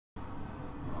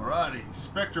Alrighty,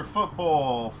 Spectra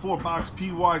football, 4-box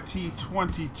PYT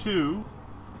 22.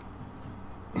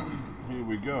 Here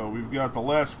we go. We've got the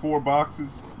last 4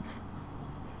 boxes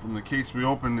from the case we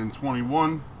opened in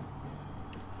 21.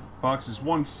 Boxes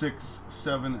 1, 6,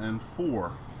 7, and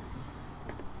 4.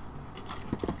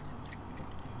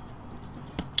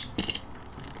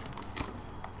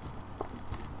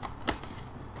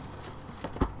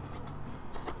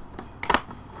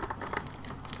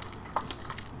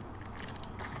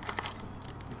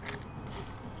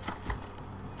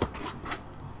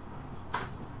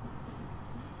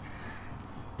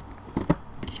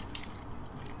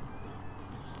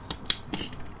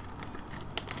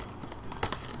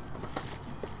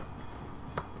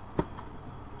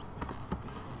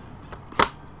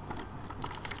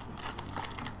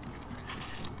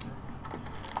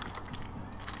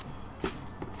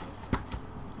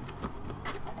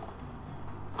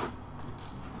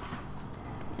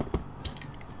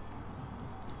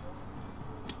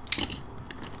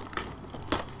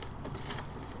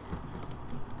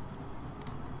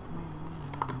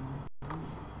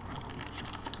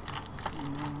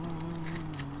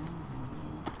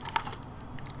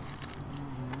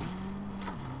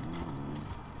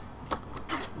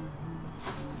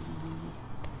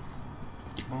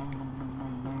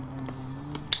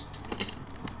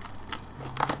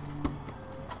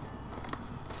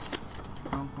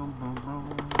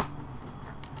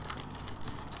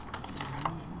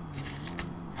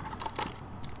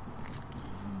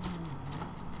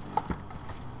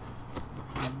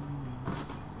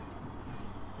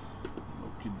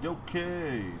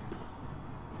 Okay.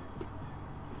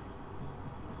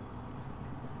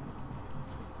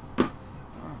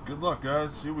 Good luck,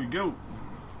 guys. Here we go.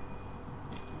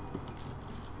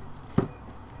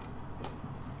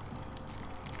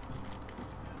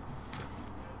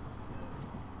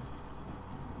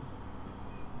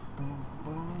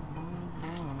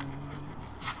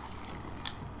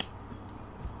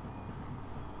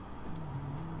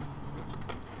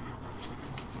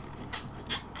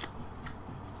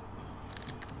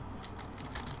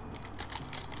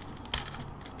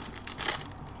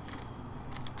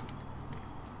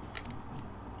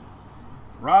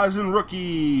 Rising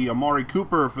rookie, Amari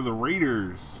Cooper for the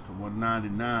Raiders to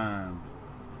 199.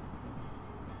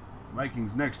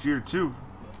 Vikings next year, too.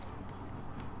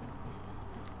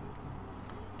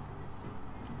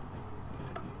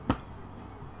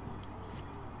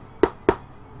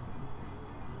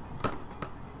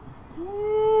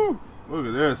 Woo! Look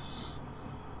at this.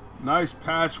 Nice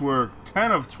patchwork.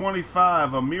 10 of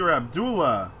 25, Amir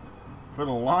Abdullah for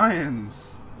the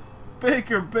Lions.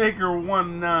 Baker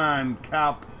 19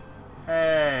 Cap.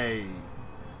 Hey.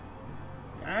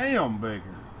 Damn, Baker.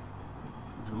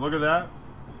 Would you look at that?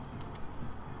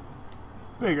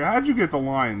 Baker, how'd you get the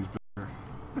Lions, Baker?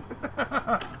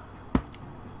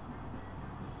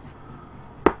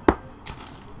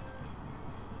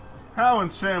 How in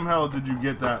Sam hell did you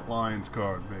get that Lions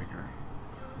card, Baker?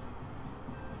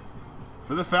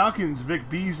 For the Falcons, Vic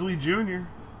Beasley Jr.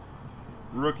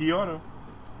 Rookie auto.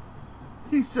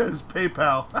 He says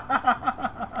PayPal.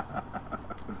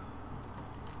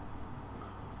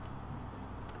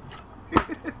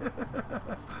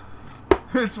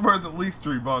 It's worth at least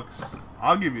 $3.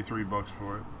 I'll give you $3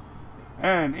 for it.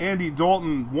 And Andy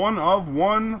Dalton, 1 of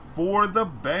 1 for the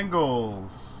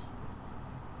Bengals.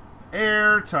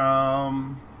 Air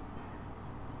Tom.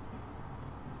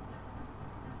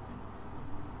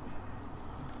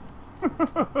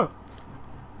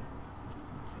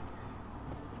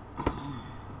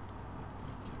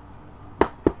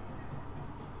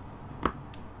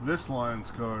 This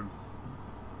Lions card.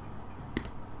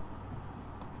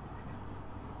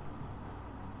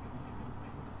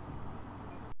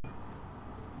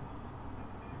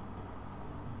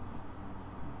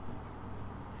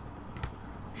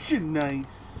 Shit,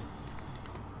 nice.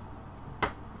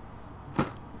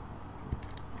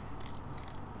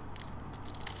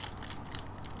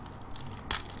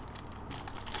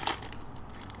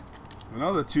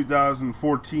 Another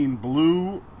 2014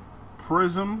 Blue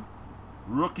Prism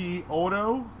Rookie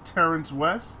auto, Terrence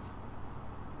West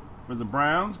for the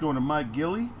Browns, going to Mike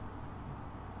Gilly.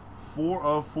 4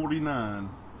 of 49.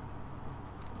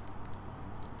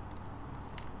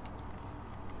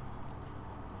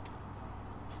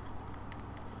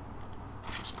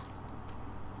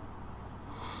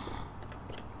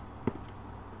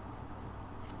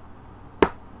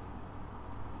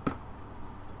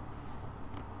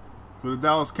 For the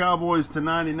Dallas Cowboys to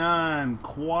 99,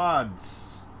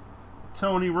 quads.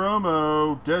 Tony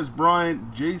Romo, Des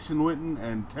Bryant, Jason Witten,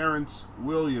 and Terrence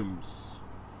Williams.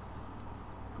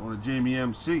 Going to Jamie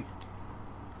MC.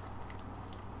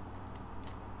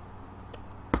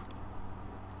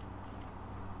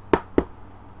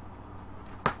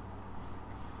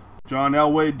 John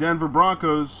Elway, Denver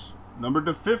Broncos, number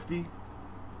 /50.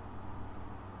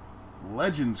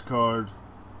 Legends card.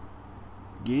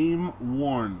 Game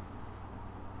worn.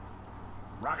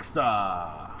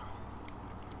 Rockstar.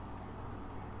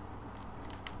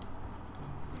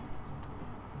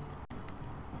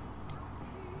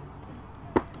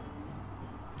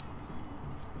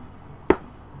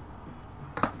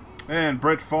 And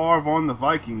Brett Favre on the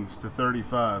Vikings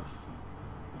 /35.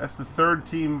 That's the third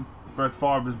team Brett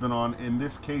Favre has been on in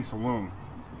this case alone.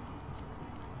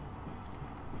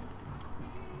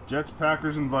 Jets,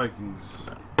 Packers, and Vikings.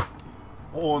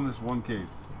 All in this one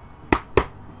case.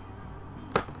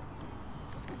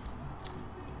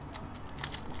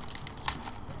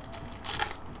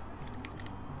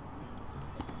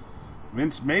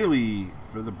 Vince Mailey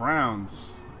for the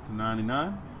Browns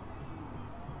 /99.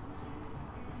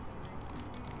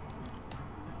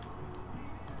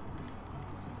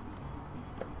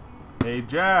 Hey,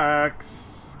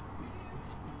 Jax.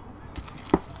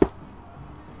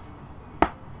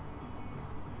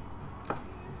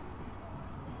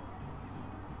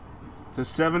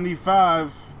 /75.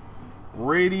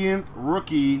 Radiant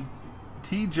rookie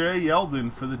TJ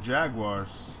Yeldon for the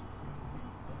Jaguars.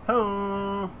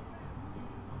 Hello.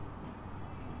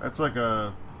 That's like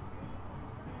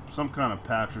some kind of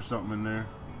patch or something in there.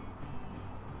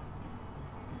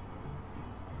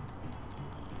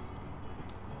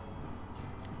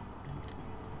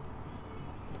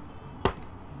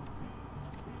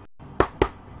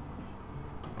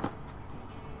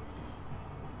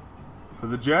 For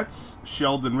the Jets,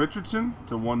 Sheldon Richardson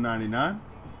 /199.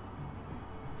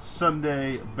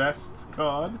 Sunday best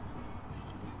card.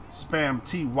 Spam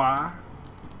TY.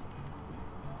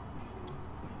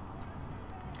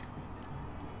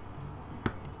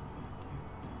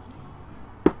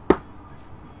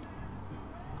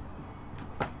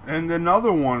 And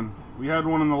another one. We had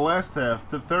one in the last half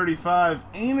 /35.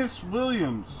 Anus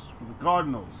Williams for the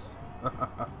Cardinals.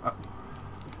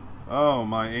 Oh,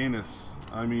 my anus.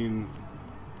 I mean,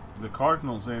 the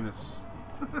Cardinals' anus.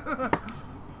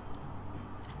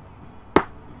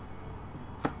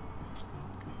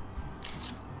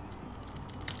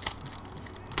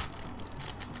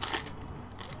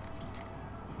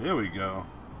 Here we go.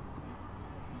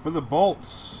 For the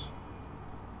Bolts,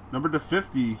 number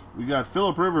 /50, we got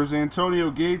Phillip Rivers,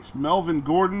 Antonio Gates, Melvin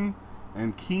Gordon,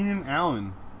 and Keenan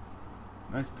Allen.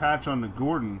 Nice patch on the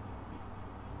Gordon.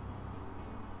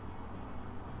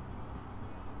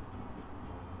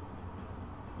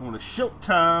 On a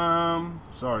Showtime.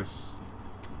 Sorry,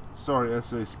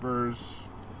 SA Spurs.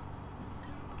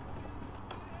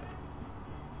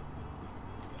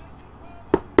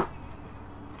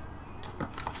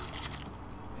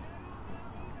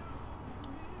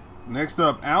 Next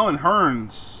up, Alan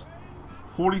Hearns,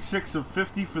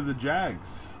 46/50 for the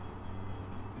Jags.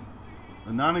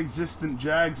 The non-existent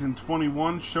Jags in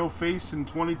 21, show face in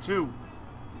 22.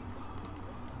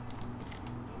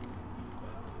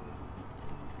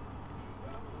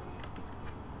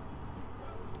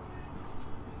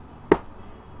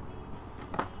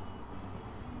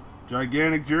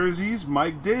 Gigantic jerseys,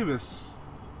 Mike Davis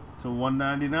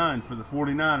 /199 for the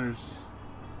 49ers.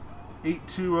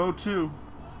 8202.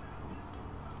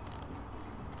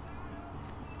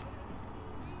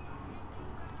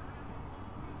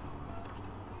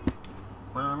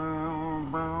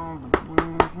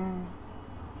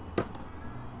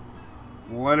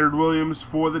 Leonard Williams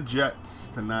for the Jets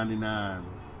 /99.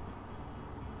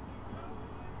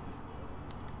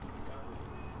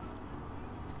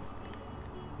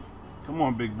 Come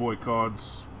on, big boy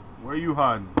cards. Where are you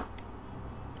hiding?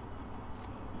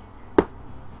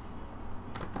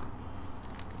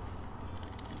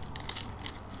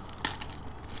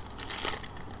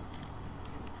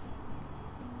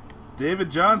 David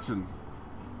Johnson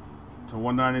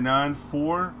 /199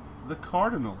 for the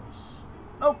Cardinals.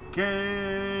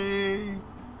 Okay.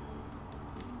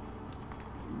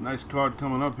 Nice card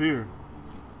coming up here.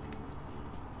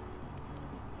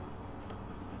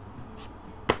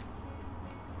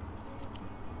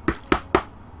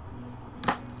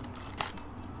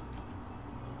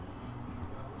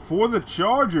 For the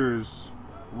Chargers,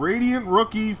 Radiant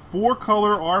Rookie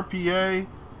 4-color RPA,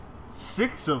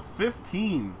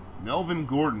 6/15, Melvin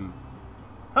Gordon.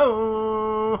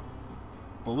 Oh,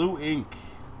 blue ink.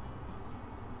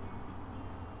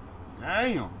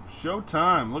 Damn,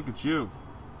 Showtime, look at you.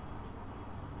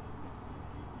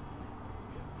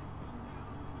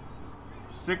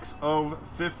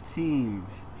 /15.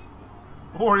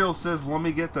 Oriole says, let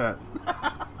me get that.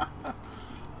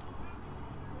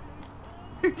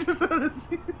 He just had to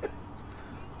see it.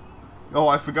 Oh,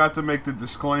 I forgot to make the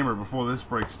disclaimer before this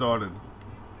break started.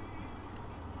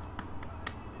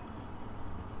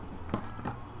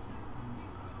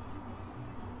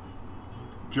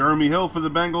 Jeremy Hill for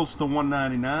the Bengals to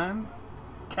 199.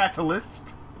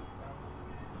 Catalyst.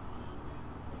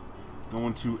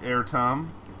 Going to Air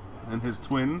Tom and his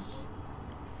twins.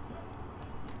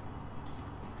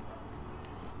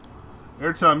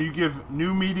 Air Tom, you give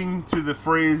new meaning to the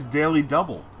phrase daily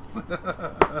double.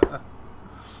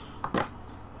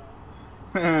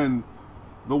 And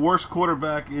the worst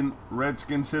quarterback in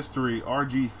Redskins history,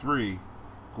 RG3.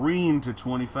 Green to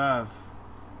 25.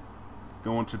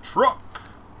 Going to Truck.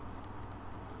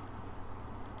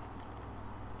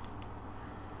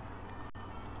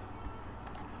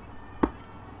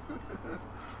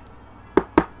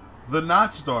 The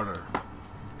not starter.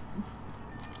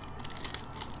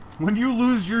 When you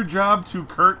lose your job to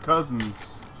Kirk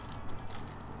Cousins.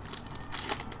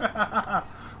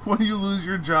 When you lose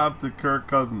your job to Kirk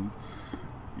Cousins,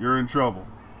 you're in trouble.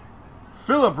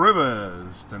 Phillip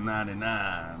Rivers to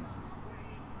 99.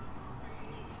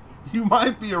 You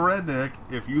might be a redneck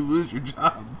if you lose your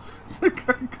job to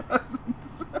Kirk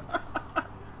Cousins.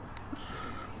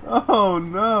 Oh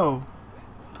no.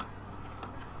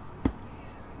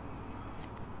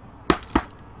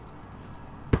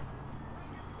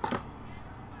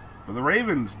 For the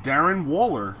Ravens, Darren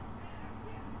Waller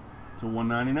to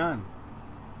 199.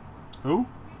 Who?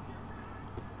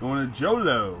 Going to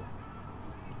Jolo.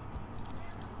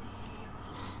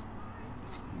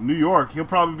 New York, he'll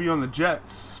probably be on the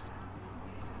Jets.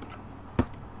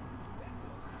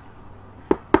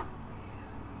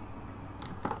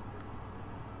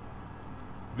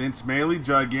 Vince Mailey,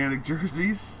 gigantic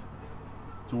jerseys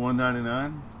to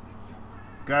 199.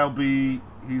 Guy will be,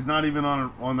 he's not even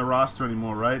on the roster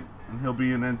anymore, right? And he'll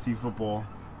be in NT football.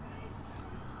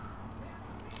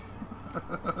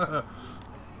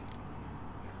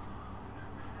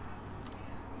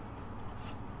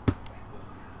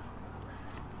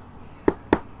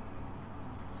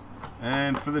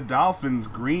 And for the Dolphins,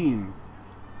 green,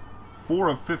 4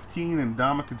 of 15, and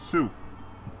Ndamukong Suh.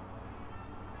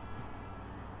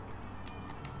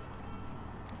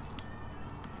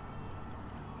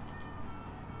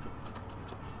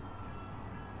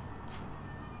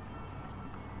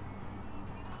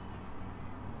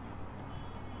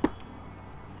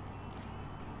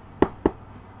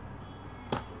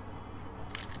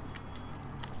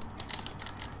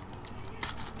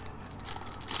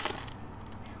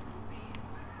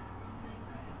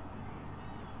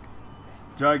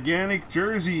 Gigantic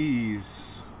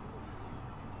jerseys.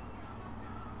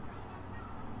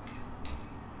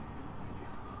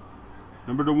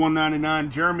 Number to 199,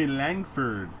 Jeremy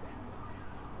Langford.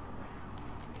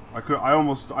 I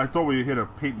thought we hit a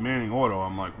Peyton Manning auto.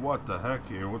 I'm like, what the heck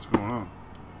here? What's going on?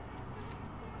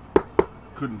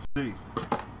 Couldn't see.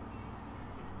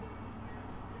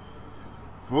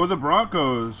 For the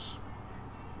Broncos,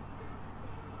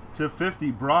 to 50,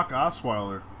 Brock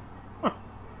Osweiler.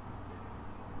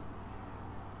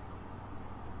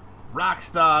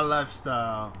 Rockstar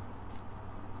lifestyle.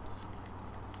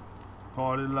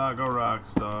 Party like a rock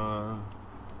star.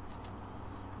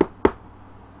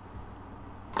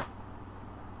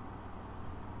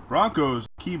 Broncos,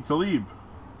 Aqib Talib.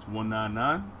 It's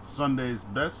 199. Sunday's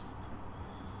best.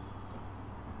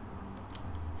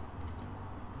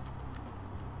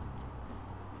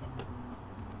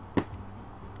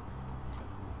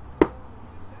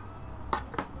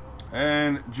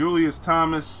 And Julius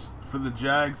Thomas for the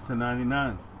Jags to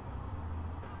 99.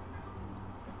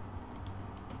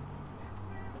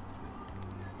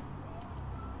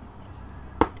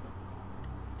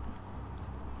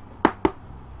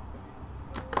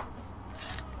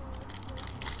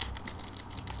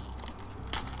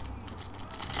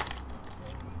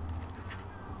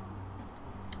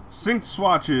 Synced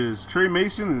swatches, Trey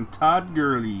Mason and Todd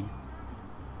Gurley.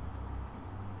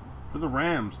 For the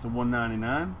Rams to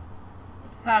 199.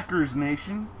 Packers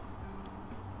Nation.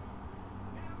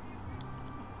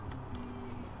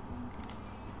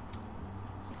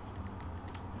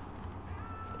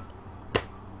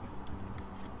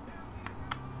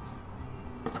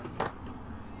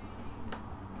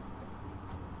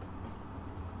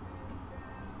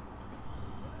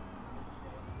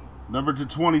 Number to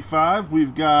 25,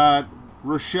 we've got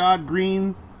Rashad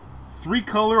Green,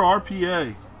 3-color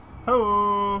RPA.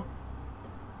 Ho!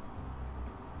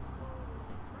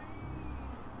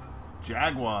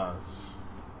 Jaguars.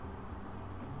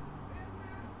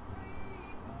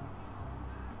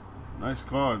 Nice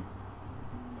card.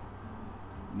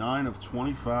 9 of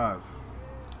 25.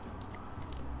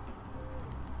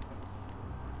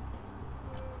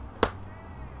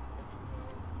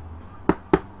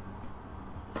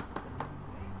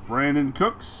 Brandon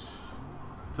Cooks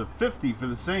to 50 for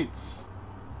the Saints.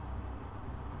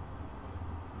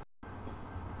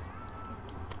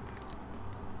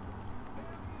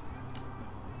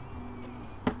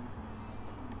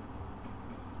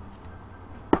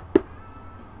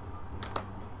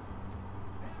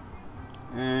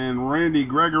 Randy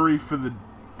Gregory for the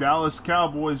Dallas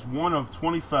Cowboys,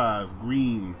 1/25,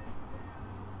 green.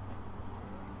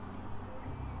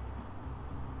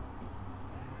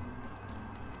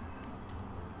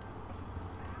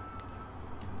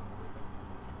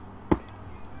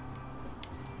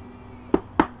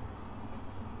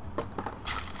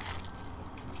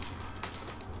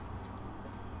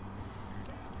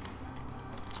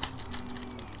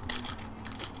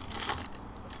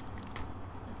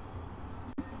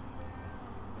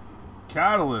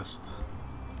 Catalyst,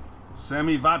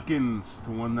 Sammy Watkins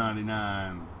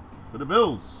 /199 for the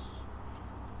Bills,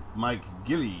 Mike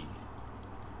Gilly.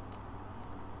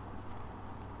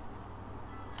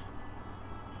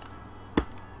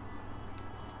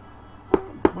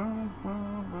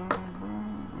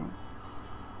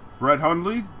 Brett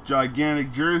Hundley,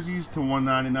 gigantic jerseys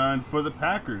 /199 for the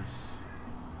Packers.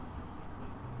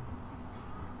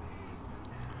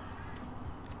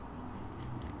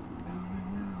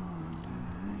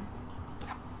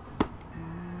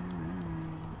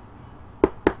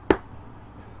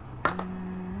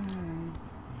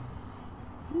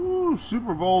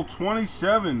 Super Bowl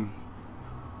 27,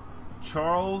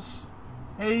 Charles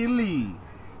Haley.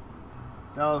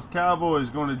 Dallas Cowboys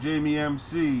going to Jamie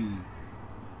MC.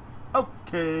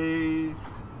 Okay.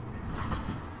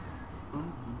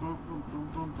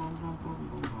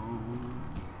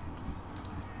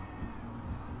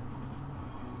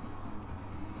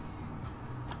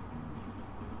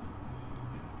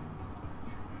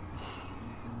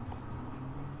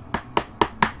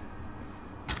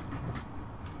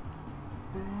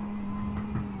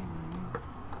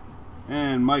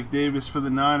 And Mike Davis for the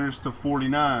Niners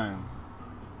 /49.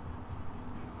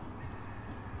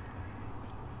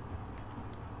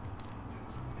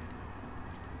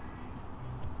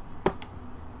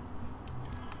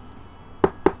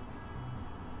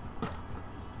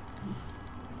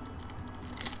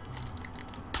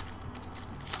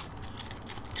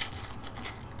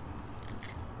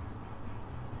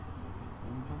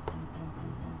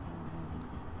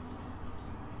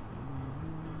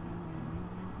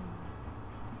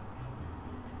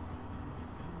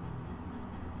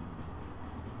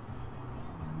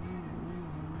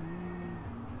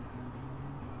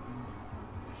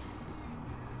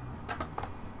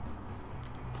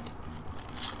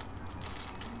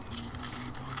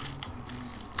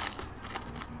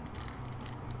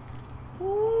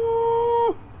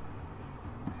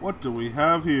 What do we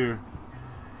have here?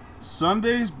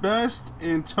 Sunday's best,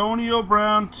 Antonio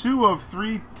Brown,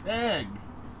 2/3 tag.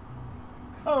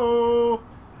 Oh,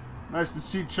 nice to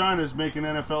see China's making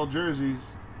NFL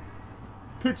jerseys.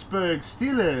 Pittsburgh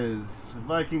Steelers,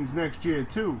 Vikings next year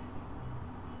too.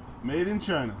 Made in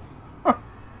China.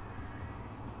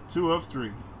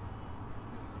 2/3.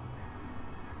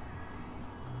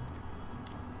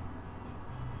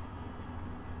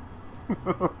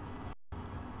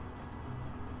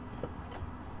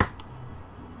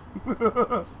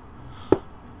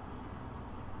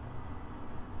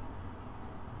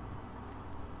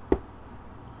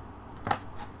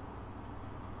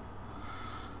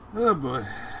 Oh boy.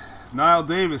 Niall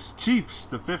Davis, Chiefs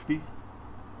 /50.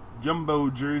 Jumbo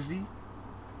jersey.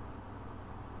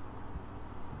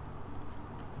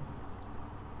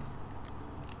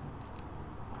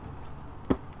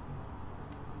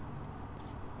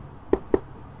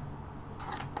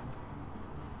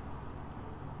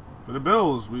 For the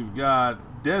Bills, we've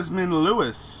got Desmond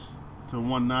Lewis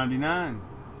 /199.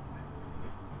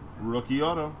 Rookie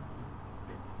auto.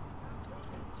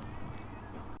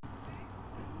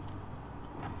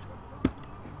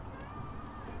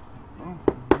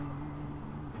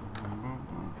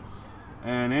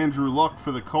 And Andrew Luck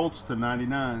for the Colts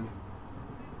 /99.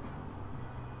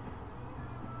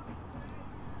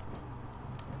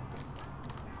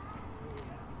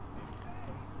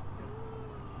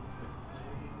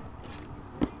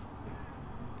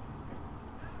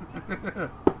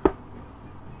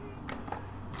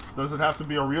 Does it have to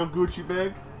be a real Gucci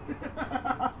bag?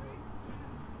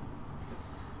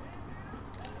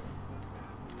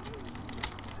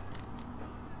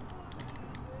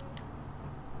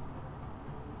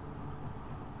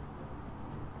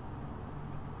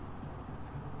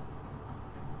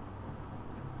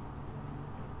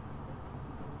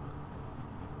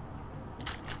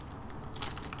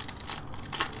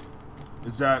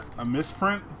 Is that a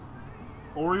misprint?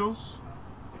 Orioles?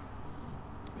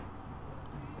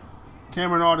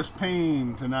 Cameron Artis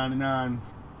Payne /99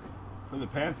 for the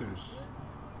Panthers.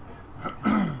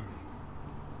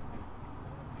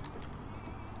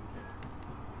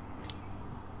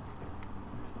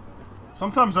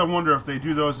 Sometimes I wonder if they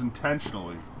do those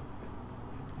intentionally.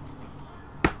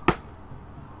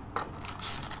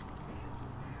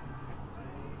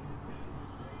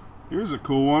 Here's a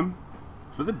cool one.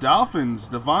 For the Dolphins,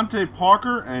 Devontae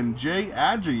Parker and Jay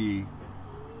Ajayi.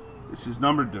 This is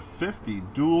numbered to 50.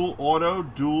 Dual auto,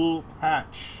 dual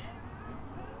patch.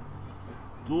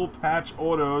 Dual patch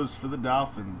autos for the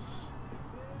Dolphins.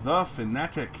 The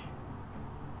Fanatic.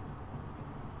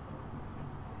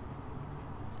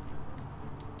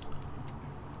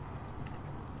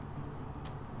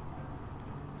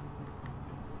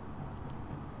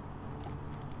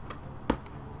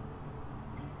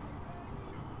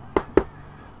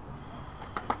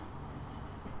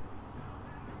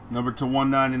 Number to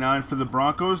 199 for the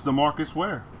Broncos, DeMarcus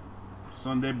Ware.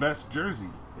 Sunday best jersey.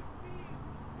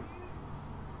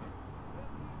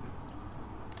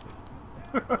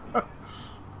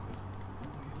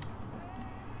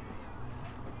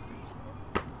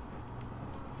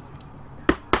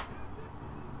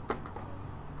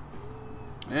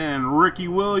 And Ricky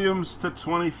Williams to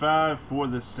 25 for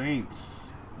the Saints.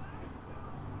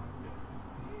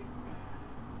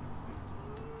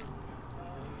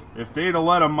 If they'd have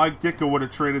let him, Mike Ditka would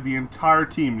have traded the entire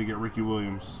team to get Ricky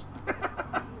Williams.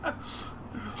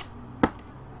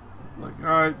 Like, all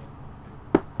right,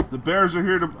 the Bears are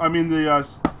here to. I mean,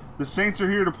 the Saints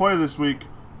are here to play this week.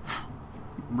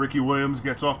 Ricky Williams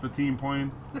gets off the team plane.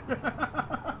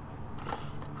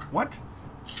 What?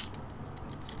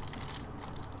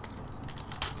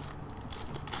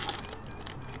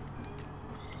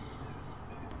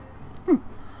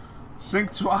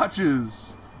 Sync swatches.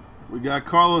 We got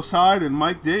Carlos Hyde and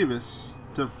Mike Davis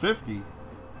to 50.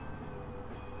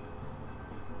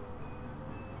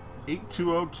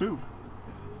 8202.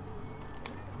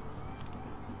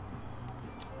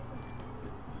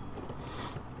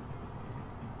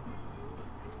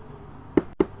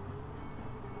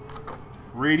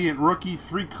 Radiant Rookie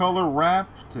 3-color wrap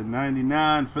to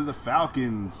 99 for the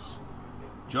Falcons.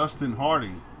 Justin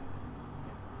Hardy.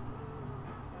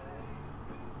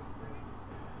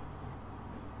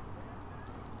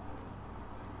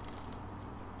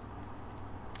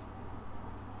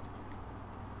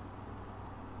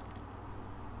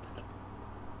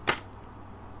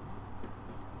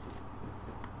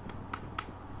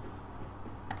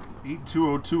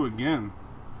 $8202 again.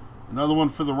 Another one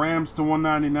for the Rams to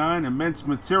 199. Immense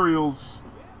Materials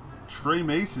Trey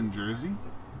Mason jersey.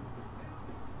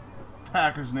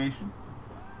 Packers Nation.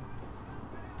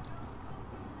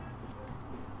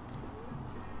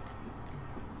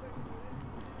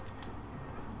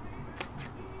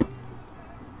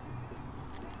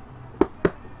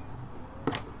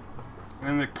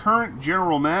 And the current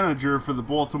general manager for the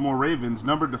Baltimore Ravens,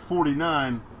 numbered to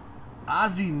 49,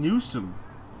 Ozzie Newsome.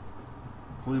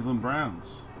 Cleveland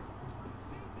Browns.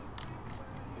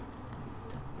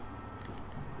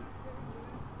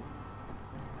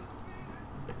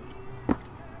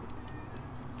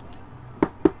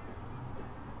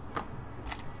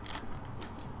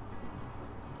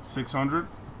 $600.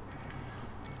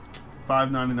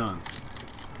 $5.99.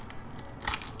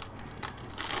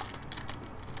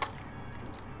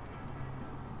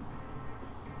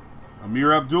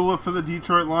 Amir Abdullah for the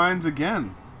Detroit Lions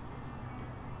again.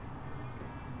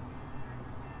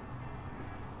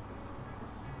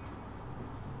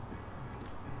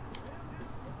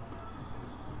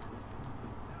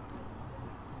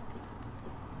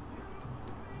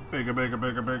 Baker, Baker,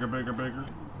 Baker, Baker, Baker, Baker.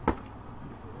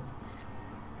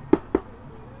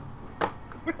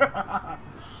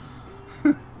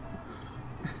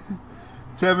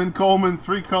 Tevin Coleman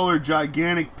 3-color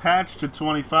gigantic patch to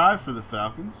 25 for the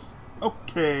Falcons.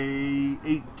 Okay,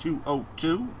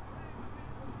 8202.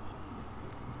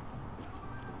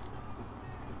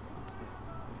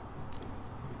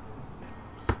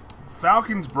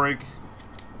 Falcons break.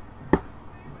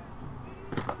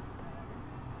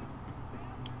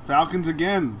 Falcons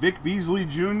again. Vic Beasley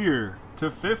Jr. to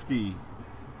 50.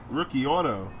 Rookie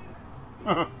auto.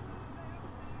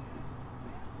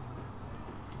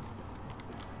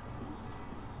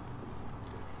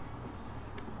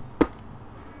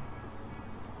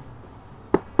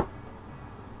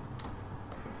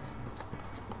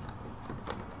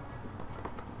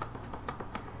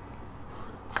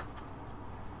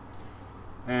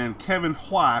 And Kevin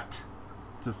White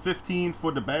to 15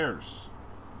 for the Bears.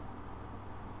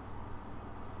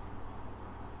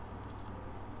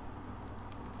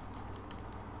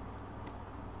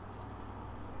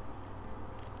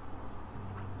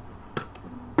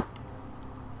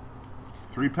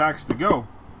 Three packs to go.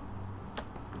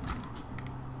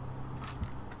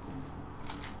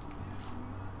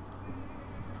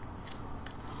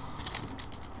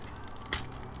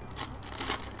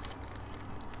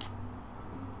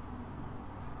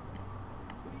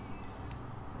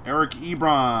 Eric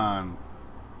Ebron.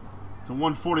 to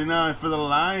 149 for the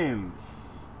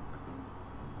Lions.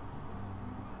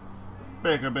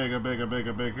 Baker, Baker, Baker,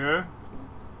 Baker, Baker.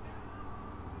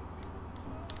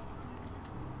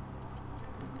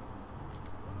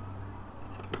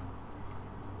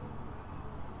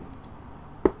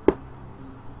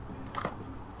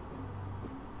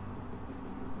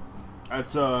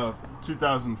 That's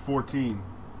 2014.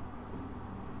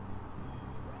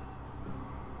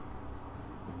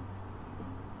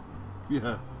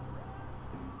 Yeah.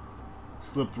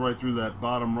 Slipped right through that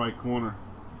bottom right corner.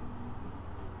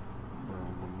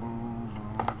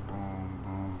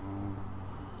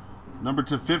 Number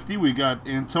 250, we got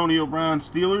Antonio Brown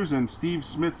Steelers and Steve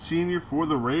Smith Sr. for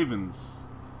the Ravens.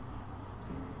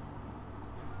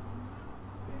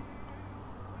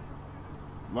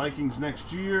 Vikings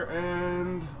next year,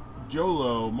 and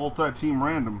Jolo, multi-team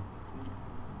random.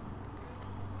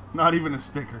 Not even a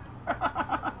sticker.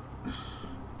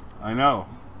 I know.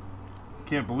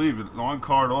 Can't believe it.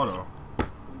 On-card auto.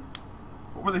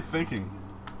 What were they thinking?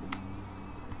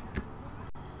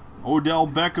 Odell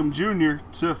Beckham Jr.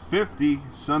 to 50.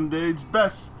 Sunday's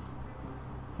best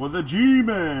for the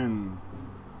G-Men.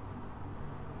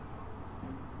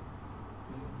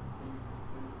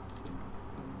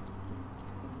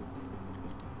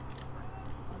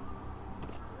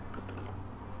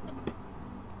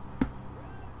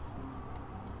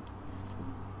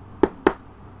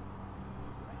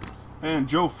 And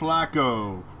Joe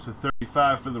Flacco to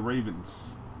 35 for the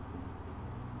Ravens.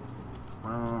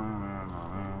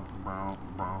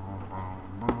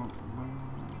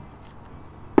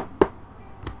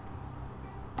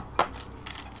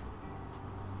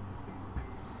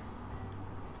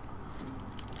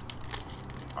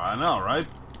 I know, right,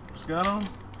 Scotto?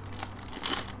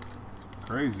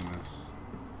 Craziness.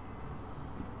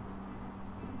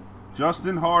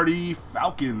 Justin Hardy,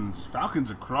 Falcons.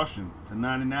 Falcons are crushing to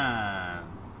 99.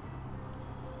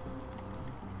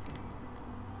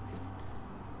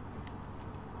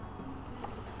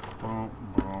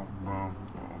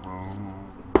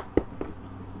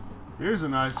 Here's a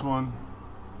nice one.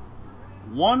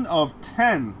 1 of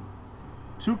 10.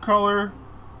 2-color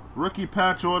rookie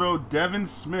patch auto, Devin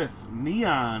Smith,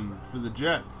 neon for the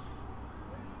Jets.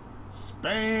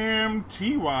 Spam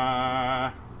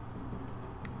TY.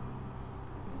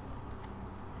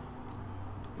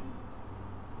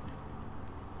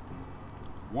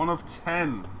 One of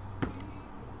 10.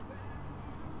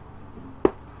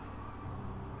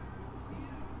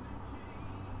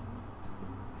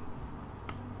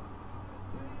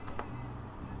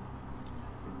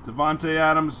 Devontae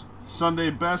Adams, Sunday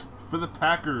best for the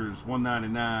Packers,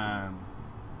 199.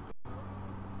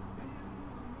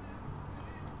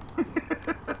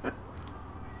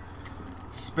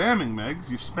 Spamming, Megs.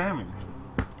 You're spamming.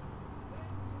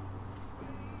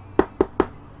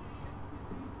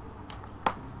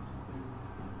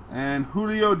 And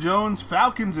Julio Jones,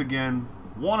 Falcons again,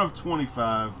 1 of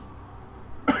 25.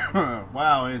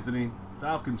 Wow, Anthony.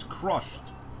 Falcons crushed.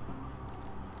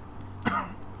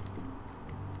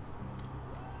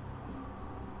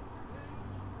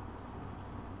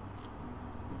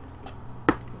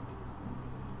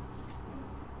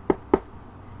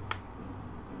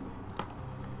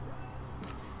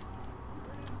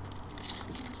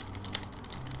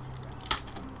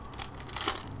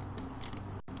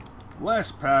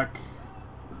 Last pack.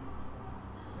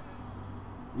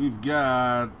 We've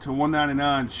got to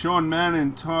 199 Sean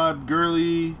Mannon, Todd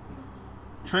Gurley,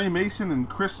 Trey Mason, and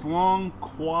Chris Long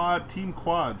team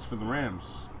quads for the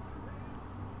Rams.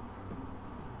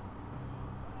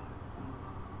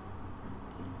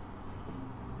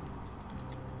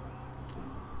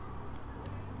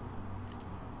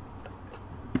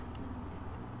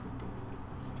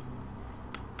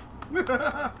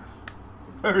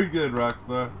 Very good,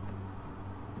 Rockstar.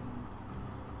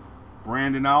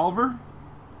 Brandon Oliver,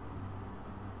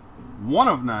 1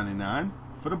 of 99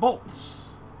 for the Bolts.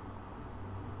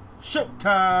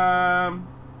 Showtime!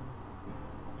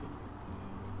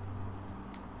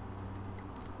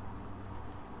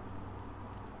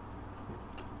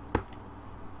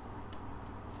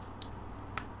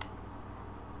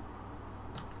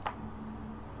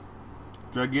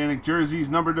 Gigantic jerseys,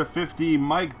 number to 50,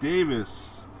 Mike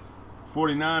Davis.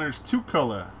 49ers,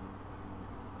 2-color.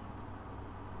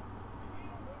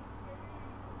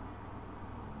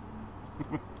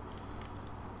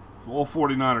 All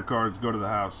 49er cards go to the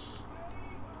house.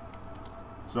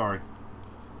 Sorry.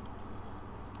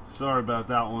 Sorry about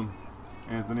that one,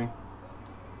 Anthony.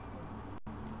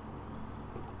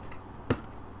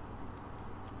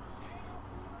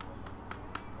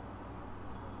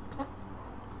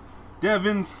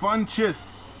 Devin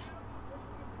Funchess.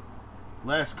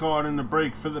 Last card in the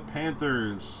break for the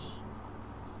Panthers.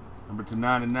 Number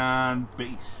 /99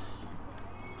 base.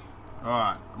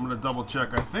 Alright, I'm going to double check.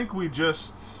 I think we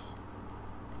just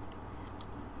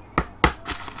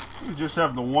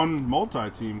have the one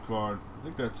multi-team card. I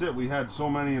think that's it. We had so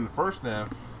many in the first half.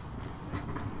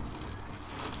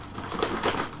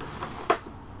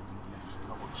 Just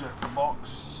double check the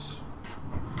box.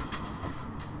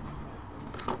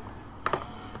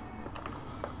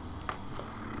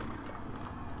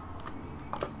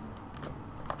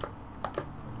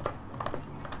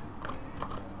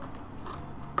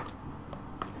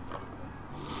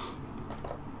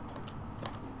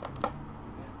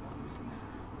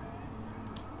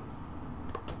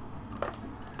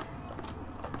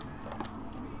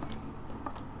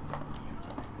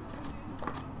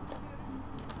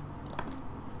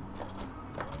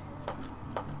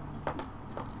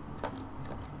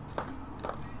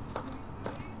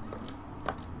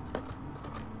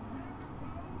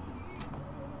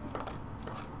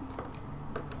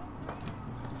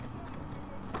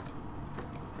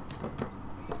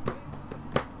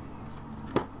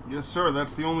 Yes, sir,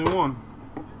 that's the only one.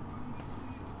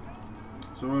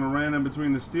 So we're going to random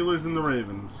between the Steelers and the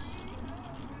Ravens.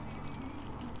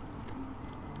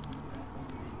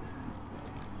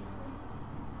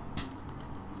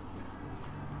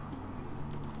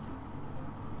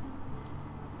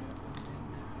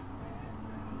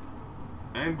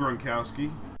 And Gronkowski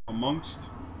amongst.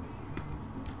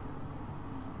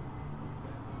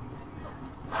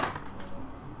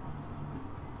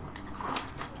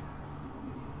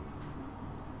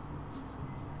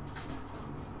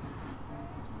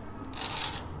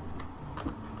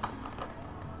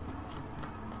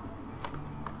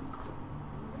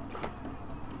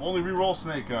 Only reroll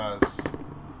Snake Eyes.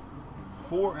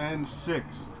 4 and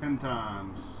 6, 10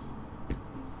 times.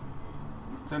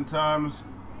 10 times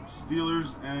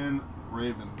Steelers and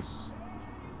Ravens.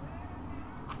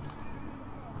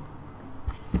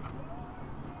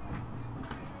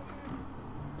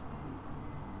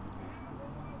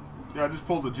 Yeah, I just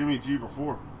pulled the Jimmy G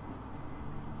before.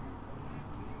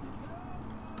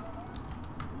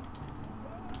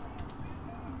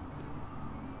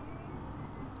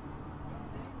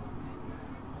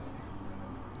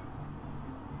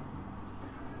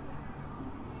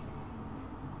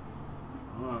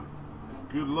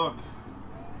 Good luck.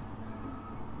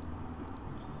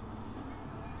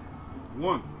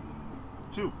 1,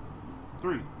 2,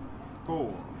 3,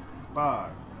 4,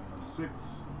 5, 6,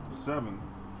 7,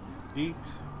 8,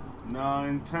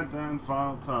 9, 10th and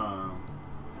final time.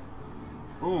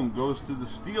 Boom, goes to the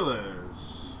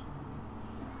Steelers.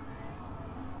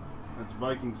 That's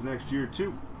Vikings next year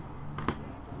too.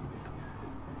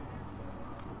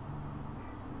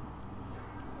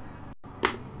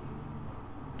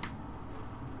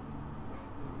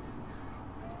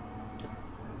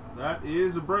 That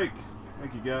is a break.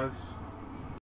 Thank you, guys.